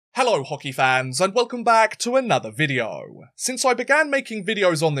Hello hockey fans, and welcome back to another video. Since I began making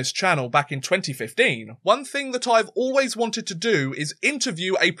videos on this channel back in 2015, one thing that I've always wanted to do is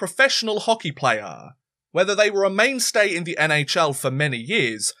interview a professional hockey player. Whether they were a mainstay in the NHL for many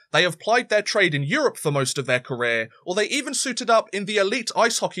years, they have plied their trade in Europe for most of their career, or they even suited up in the elite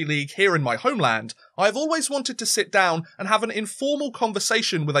ice hockey league here in my homeland, I have always wanted to sit down and have an informal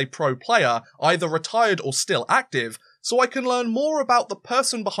conversation with a pro player, either retired or still active, so I can learn more about the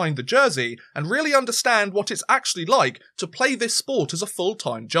person behind the jersey and really understand what it's actually like to play this sport as a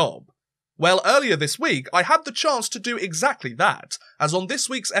full-time job. Well, earlier this week, I had the chance to do exactly that, as on this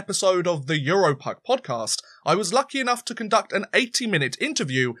week's episode of the Europuck podcast, I was lucky enough to conduct an 80-minute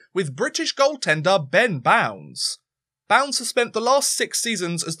interview with British goaltender Ben Bowns. Bowns has spent the last 6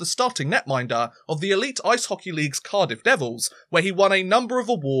 seasons as the starting netminder of the elite ice hockey league's Cardiff Devils, where he won a number of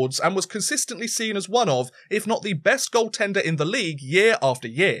awards and was consistently seen as one of, if not the best goaltender in the league year after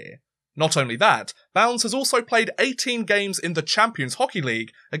year. Not only that, Bowns has also played 18 games in the Champions Hockey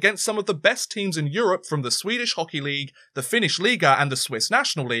League against some of the best teams in Europe from the Swedish Hockey League, the Finnish Liga and the Swiss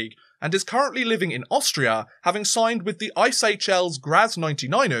National League, and is currently living in Austria, having signed with the IceHL's Graz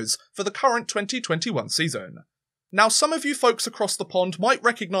 99ers for the current 2021 season. Now, some of you folks across the pond might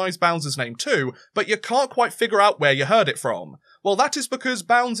recognise Bowns' name too, but you can't quite figure out where you heard it from. Well, that is because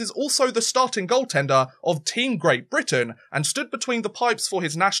Bowns is also the starting goaltender of Team Great Britain and stood between the pipes for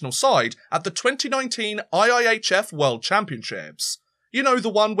his national side at the 2019 IIHF World Championships. You know, the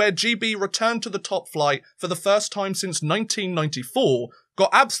one where GB returned to the top flight for the first time since 1994, got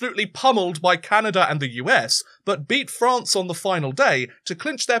absolutely pummeled by Canada and the US, but beat France on the final day to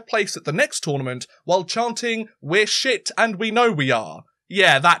clinch their place at the next tournament while chanting, "We're shit and we know we are."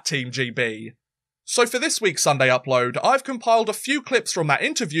 Yeah, that Team GB. So for this week's Sunday upload, I've compiled a few clips from that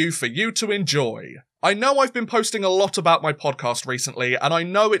interview for you to enjoy. I know I've been posting a lot about my podcast recently, and I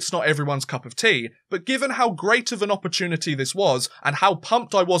know it's not everyone's cup of tea, but given how great of an opportunity this was, and how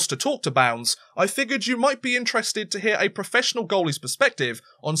pumped I was to talk to Bowns, I figured you might be interested to hear a professional goalie's perspective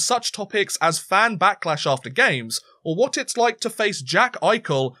on such topics as fan backlash after games, or what it's like to face Jack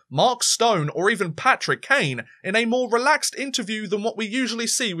Eichel, Mark Stone, or even Patrick Kane in a more relaxed interview than what we usually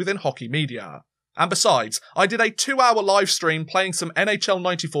see within hockey media. And besides, I did a 2-hour live stream playing some NHL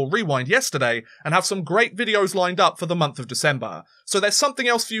 94 Rewind yesterday and have some great videos lined up for the month of December, so there's something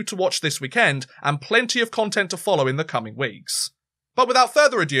else for you to watch this weekend and plenty of content to follow in the coming weeks. But without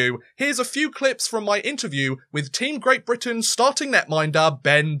further ado, here's a few clips from my interview with Team Great Britain's starting netminder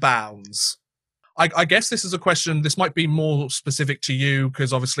Ben Bowns. I guess this is a question, this might be more specific to you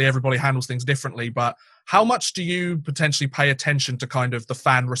because obviously everybody handles things differently, but how much do you potentially pay attention to kind of the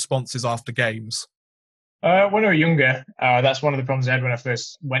fan responses after games? When I was younger, that's one of the problems I had when I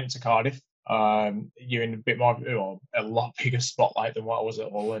first went to Cardiff. You're in a bit more, a lot bigger spotlight than what I was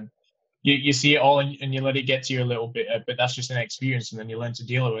at Hull, and you see it all and you let it get to you a little bit, but that's just an experience and then you learn to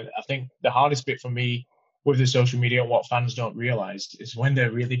deal with it. I think the hardest bit for me with the social media, what fans don't realise is when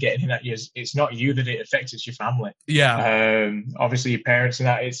they're really getting in at you, it's not you that it affects, it's your family. Yeah. Obviously, your parents and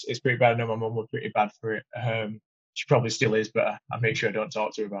that, it's pretty bad. I know my mum was pretty bad for it. She probably still is, but I make sure I don't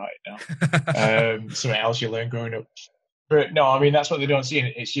talk to her about it now. Something else you learn growing up. But no, I mean, that's what they don't see.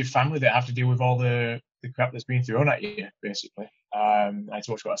 It's your family that have to deal with all the crap that's being thrown at you, basically. I had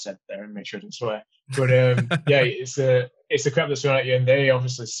to watch what I said there and make sure I didn't swear. But yeah, it's the crap that's thrown at you, and they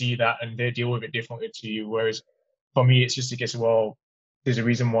obviously see that and they deal with it differently to you. Whereas for me, it's just a case of, well, there's a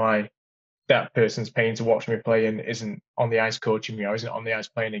reason why that person's paying to watch me play and isn't on the ice coaching me or isn't on the ice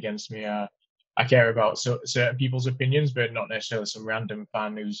playing against me. I care about certain people's opinions, but not necessarily some random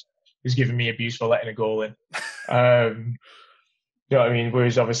fan who's giving me abuse for letting a goal in. You know what I mean?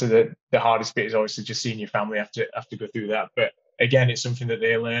 Whereas obviously the hardest bit is obviously just seeing your family have to go through that. But again, it's something that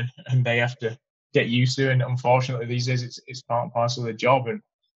they learn and they have to get used to. And unfortunately, these days it's part and parcel of the job. And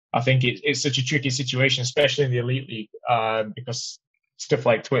I think it's such a tricky situation, especially in the elite league, because stuff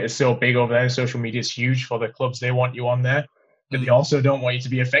like Twitter is so big over there. Social media is huge for the clubs. They want you on there, but they also don't want you to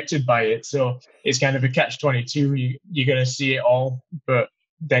be affected by it. So it's kind of a catch-22. You're going to see it all, but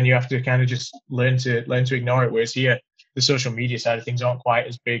then you have to kind of just learn to ignore it. Whereas here, the social media side of things aren't quite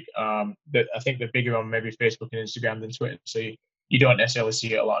as big. I think they're bigger on maybe Facebook and Instagram than Twitter. So you don't necessarily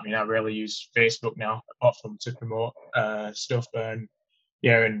see it a lot. I mean, I rarely use Facebook now, apart from to promote stuff. And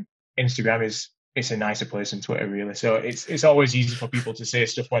yeah, and Instagram it's a nicer place than Twitter, really. So it's always easy for people to say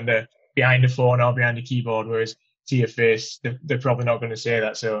stuff when they're behind a phone or behind a keyboard, whereas to your face, they're probably not going to say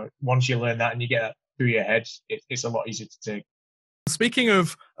that. So once you learn that and you get that through your head, it's a lot easier to take. Speaking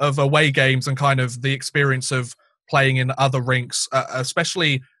of away games and kind of the experience of playing in other rinks,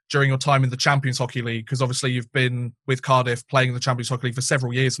 especially during your time in the Champions Hockey League? Because obviously you've been with Cardiff playing in the Champions Hockey League for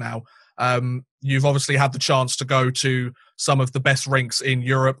several years now. You've obviously had the chance to go to some of the best rinks in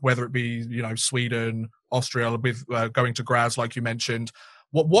Europe, whether it be, you know, Sweden, Austria, with going to Graz, like you mentioned.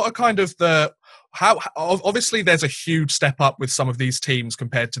 What are kind of obviously there's a huge step up with some of these teams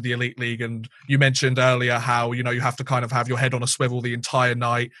compared to the Elite League. And you mentioned earlier how, you know, you have to kind of have your head on a swivel the entire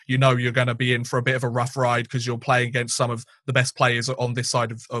night. You know, you're going to be in for a bit of a rough ride because you're playing against some of the best players on this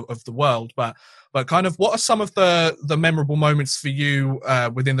side of the world. But kind of what are some of the memorable moments for you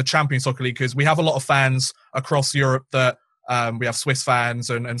within the Champions Hockey League? Because we have a lot of fans across Europe that we have Swiss fans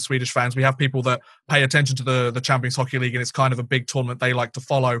and Swedish fans. We have people that pay attention to the Champions Hockey League, and it's kind of a big tournament they like to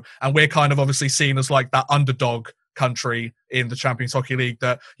follow. And we're kind of obviously seen as like that underdog country in the Champions Hockey League.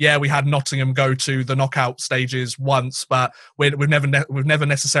 That, yeah, we had Nottingham go to the knockout stages once, but we've never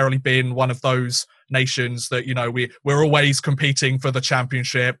necessarily been one of those nations that, you know, we're always competing for the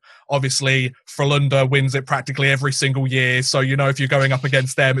championship. Obviously, Frölunda wins it practically every single year, so, you know, if you're going up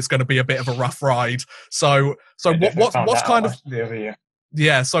against them, it's going to be a bit of a rough ride. So what's kind of the other year?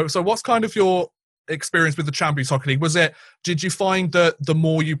 Yeah, so what's kind of your experience with the Champions Hockey League? Did you find that the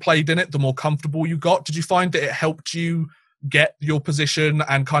more you played in it, the more comfortable you got? Did you find that it helped you get your position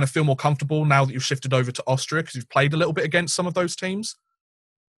and kind of feel more comfortable now that you've shifted over to Austria because you've played a little bit against some of those teams?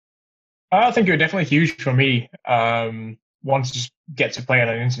 I think it was definitely huge for me. Once you get to play on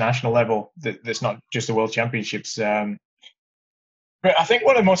an international level that's not just the World Championships. But I think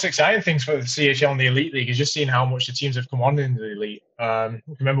one of the most exciting things for the CHL and the Elite League is just seeing how much the teams have come on in the Elite. I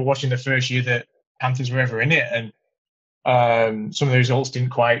remember watching the first year that Panthers were ever in it, and some of the results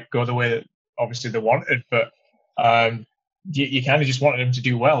didn't quite go the way that obviously they wanted, but you kind of just wanted them to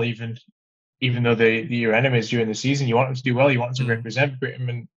do well, even though they're your enemies during the season. You want them to do well, you want them to represent Britain.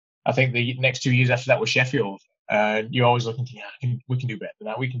 And I think the next 2 years after that was Sheffield. You're always looking to, we can do better than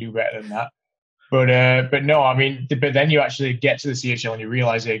that, we can do better than that. But no, I mean, but then you actually get to the CHL and you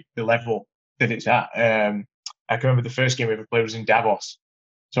realise the level that it's at. I can remember the first game we ever played was in Davos.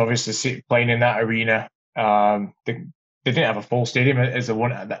 So obviously playing in that arena, they didn't have a full stadium as the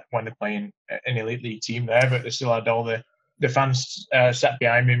one when they're playing an Elite League team there, but they still had all the fans sat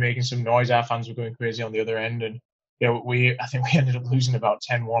behind me making some noise. Our fans were going crazy on the other end, and I think we ended up losing about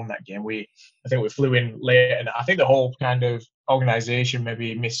 10-1 that game. I think we flew in late, and I think the whole kind of organisation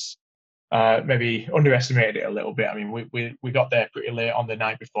maybe underestimated it a little bit. I mean, we got there pretty late on the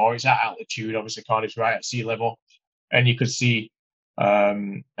night before. It's at altitude, obviously Cardiff's right at sea level, and you could see. I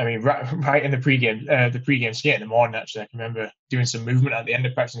mean, right in the pre-game skate in the morning. Actually, I can remember doing some movement at the end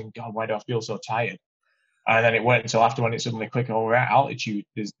of practice, and God, why do I feel so tired? And then it went until after when it suddenly clicked. Oh, we're at altitude.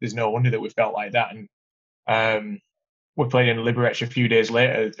 There's no wonder that we felt like that. And we played in Liberec a few days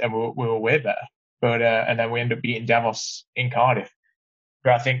later, and we were way better. But and then we ended up beating Davos in Cardiff.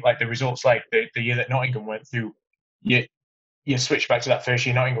 But I think like the results, like the year that Nottingham went through, you switch back to that first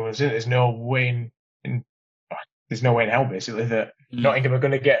year Nottingham was in. There's no way in hell basically that Nottingham are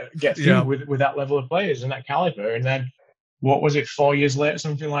going to get through with that level of players and that caliber. And then what was it, 4 years later,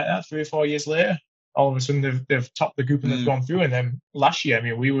 something like that, 3 or 4 years later, all of a sudden they've topped the group and they've gone through. And then last year, I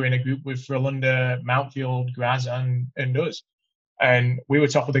mean, we were in a group with Frölunda, Mountfield, Graz, and us. And we were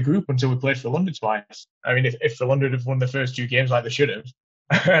top of the group until we played Frölunda twice. I mean, if Frölunda had won the first 2 games like they should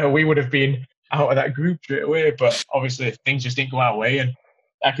have, we would have been out of that group straight away. But obviously things just didn't go our way. And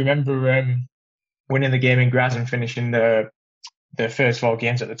I can remember winning the game in Graz and finishing the first 4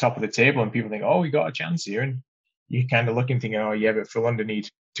 games at the top of the table, and people think, oh, we got a chance here. And you're kind of looking, thinking, oh, yeah, but Frölunda need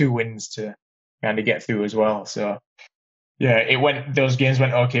 2 wins to kind of get through as well. So, yeah, those games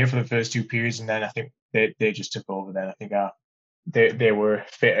went okay for the first 2 periods, and then I think they just took over then. I think they were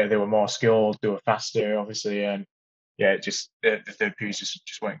fitter, they were more skilled, they were faster, obviously, and yeah, the third period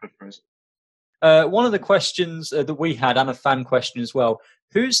just weren't good for us. One of the questions that we had, and a fan question as well,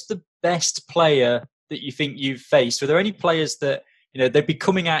 who's the best player that you think you've faced? Were there any players that, you know, they'd be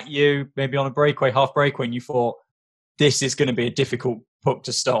coming at you maybe on a breakaway, half breakaway, and you thought, this is going to be a difficult puck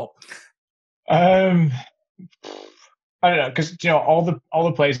to stop? I don't know, because, you know, all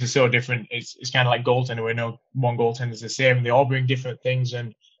the players are so different. It's kind of like goaltender, where, you know, one goaltender is the same. They all bring different things,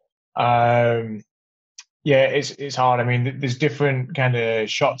 and it's hard. I mean, there's different kind of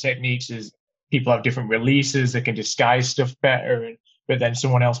shot techniques. People have different releases. They can disguise stuff better, but then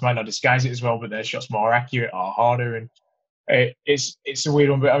someone else might not disguise it as well, but their shot's more accurate or harder. And it's a weird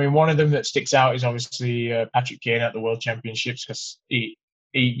one. But I mean, one of them that sticks out is obviously Patrick Kane at the World Championships, because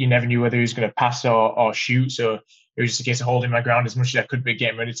you never knew whether he was going to pass or shoot. So it was just a case of holding my ground as much as I could, be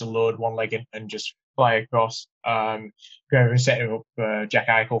getting ready to load one leg and just fly across. Going setting up Jack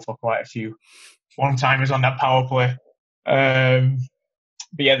Eichel for quite a few one-timers on that power play.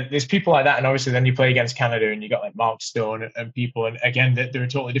 yeah, there's people like that, and obviously then you play against Canada, and you got like Mark Stone and people, and again, they're a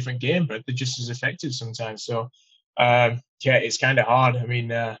totally different game, but they're just as effective sometimes. So, yeah, it's kind of hard. I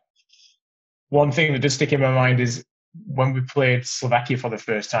mean, one thing that does stick in my mind is when we played Slovakia for the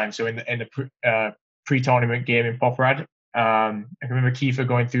first time. So in the pre-tournament game in Poprad, I can remember Kiefer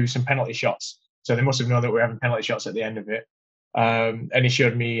going through some penalty shots. So they must have known that we're having penalty shots at the end of it. And he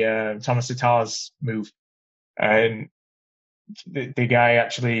showed me Thomas Tatar's move, and the guy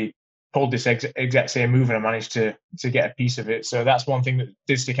actually pulled this exact same move, and I managed to get a piece of it. So that's one thing that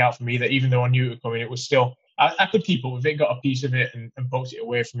did stick out for me, that even though I knew it was coming, it was still, I could keep up with it, got a piece of it and poked it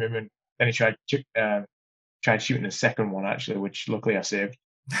away from him, and then he tried shooting the second one, actually, which luckily I saved.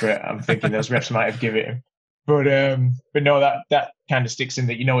 But I'm thinking those refs might have given it him. But no, that kind of sticks in,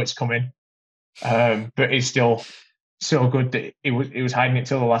 that you know it's coming. But it's still so good that it was hiding it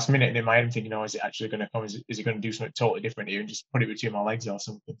till the last minute, and in my head I'm thinking, is it actually going to come? Is it going to do something totally different here and just put it between my legs or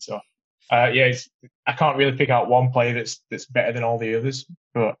something? So yeah, I can't really pick out one player that's better than all the others,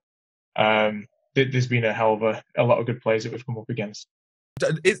 but there's been a hell of a lot of good players that we've come up against.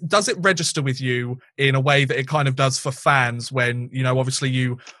 Does it register with you in a way that it kind of does for fans when, obviously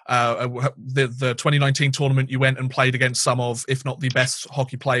you, the 2019 tournament, you went and played against some of, if not the best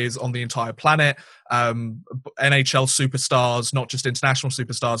hockey players on the entire planet, NHL superstars, not just international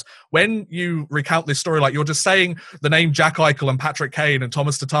superstars. When you recount this story, like you're just saying the name Jack Eichel and Patrick Kane and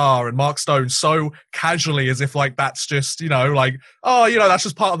Thomas Tatar and Mark Stone so casually, as if like that's just, that's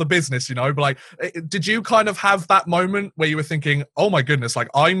just part of the business, but like, did you kind of have that moment where you were thinking, oh my goodness, like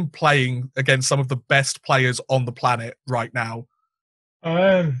I'm playing against some of the best players on the planet right now?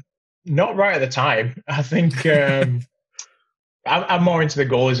 Not right at the time. I think I'm more into the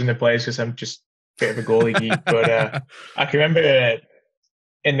goalies than the players, because I'm just a bit of a goalie geek. But I can remember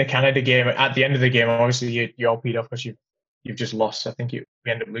in the Canada game, at the end of the game, obviously you're all peed off because you've just lost. I think we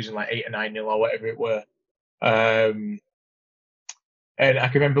ended up losing like 8 or 9-0 or whatever it were. And I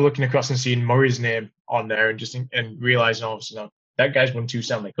can remember looking across and seeing Murray's name on there, and realizing, obviously, that guy's won 2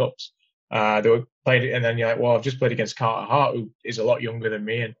 Stanley Cups. They were played, and then you're like, well, I've just played against Carter Hart, who is a lot younger than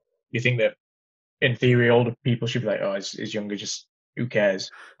me, and you think that in theory older people should be like, oh, he's younger, just who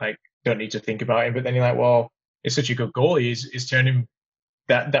cares? Like, don't need to think about him. But then you're like, well, it's such a good goalie, he's turning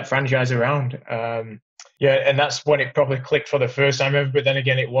that franchise around. Yeah, and that's when it probably clicked for the first time ever. But then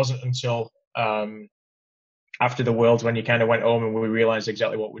again, it wasn't until after the Worlds, when you kind of went home and we realized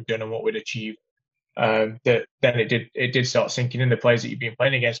exactly what we'd done and what we'd achieved, that then it did start sinking in, the players that you've been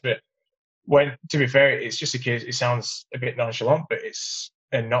playing against. But when, to be fair, it's just a case, it sounds a bit nonchalant, but it's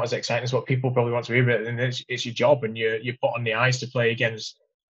and not as exciting as what people probably want to hear. But it's your job, and you're put on the ice to play against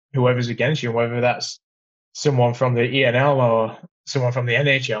whoever's against you, whether that's someone from the ENL or someone from the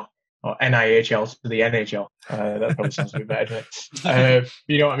NHL or NIHL to the NHL. That probably sounds a bit better, doesn't it?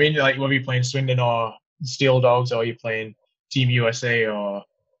 You know what I mean? Like whether you're playing Swindon or Steel Dogs, or you're playing Team USA or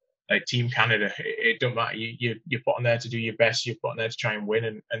like Team Canada, it don't matter. You're put on there to do your best. You're put on there to try and win,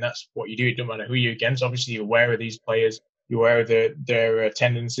 and that's what you do. It don't matter who you're against. Obviously, you're aware of these players. You're aware of their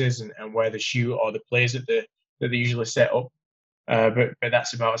tendencies and where they shoot, or the plays that they usually set up. But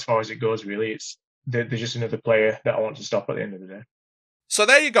that's about as far as it goes, really. They're just another player that I want to stop at the end of the day. So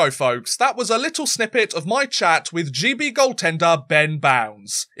there you go, folks. That was a little snippet of my chat with GB goaltender Ben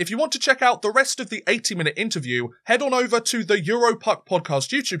Bowns. If you want to check out the rest of the 80-minute interview, head on over to the Europuck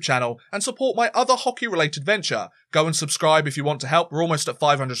Podcast YouTube channel and support my other hockey-related venture. Go and subscribe if you want to help. We're almost at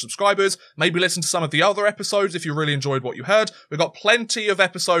 500 subscribers. Maybe listen to some of the other episodes if you really enjoyed what you heard. We've got plenty of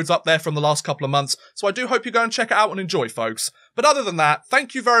episodes up there from the last couple of months, so I do hope you go and check it out and enjoy, folks. But other than that,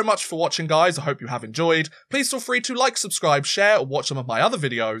 thank you very much for watching, guys. I hope you have enjoyed. Please feel free to like, subscribe, share, or watch some of my other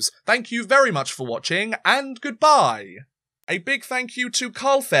videos. Thank you very much for watching, and goodbye. A big thank you to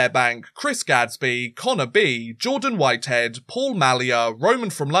Carl Fairbank, Chris Gadsby, Connor B, Jordan Whitehead, Paul Mallia, Roman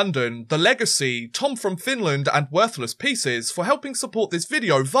from London, The Legacy, Tom from Finland, and Worthless Pieces for helping support this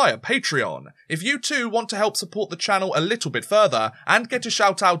video via Patreon. If you too want to help support the channel a little bit further and get a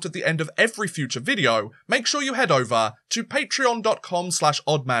shout out at the end of every future video, make sure you head over to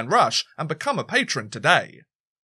patreon.com/oddmanrush and become a patron today.